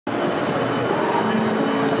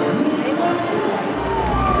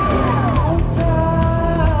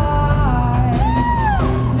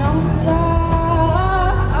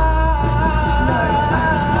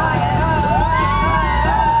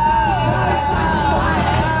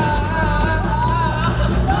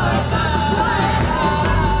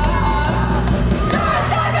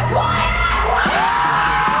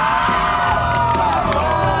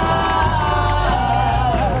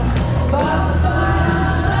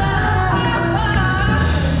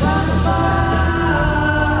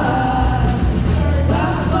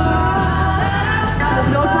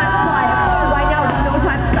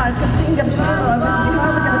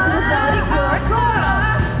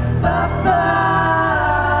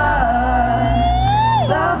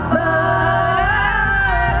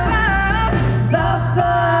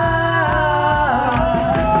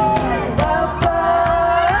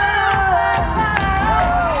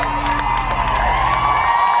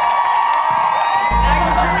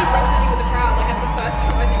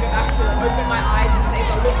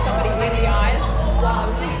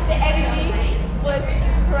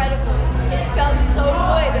felt so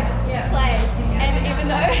good to play, and even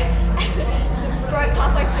though it broke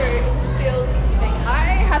halfway through, it was still.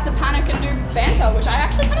 I had to panic and do banter, which I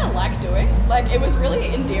actually kind of like doing. Like, it was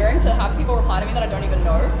really endearing to have people reply to me that I don't even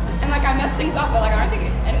know. And like, I messed things up, but like, I don't think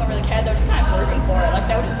anyone really cared. They were just kind of grooving for it. Like,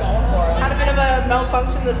 they were just going for it. Had a bit of a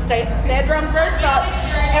malfunction in the snare drum group, but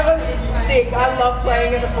it was sick. I love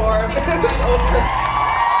playing in the forum. It's awesome.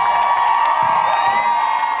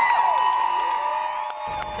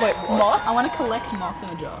 Wait, moss? I want to collect moss in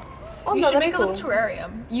a jar. Oh, You no, should that'd make be a cool. little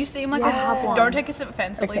terrarium. You seem like I have one. Don't take this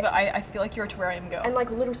offensively, Okay. but I feel like you're a terrarium girl. And like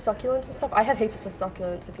little succulents and stuff. I have heaps of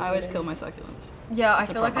succulents. If you I always need kill my succulents. Yeah, I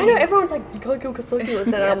feel like I know everyone's like, you can't kill succulents,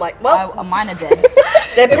 and I'm like, well, Mine are dead.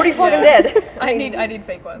 they're pretty fucking dead. I need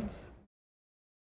fake ones.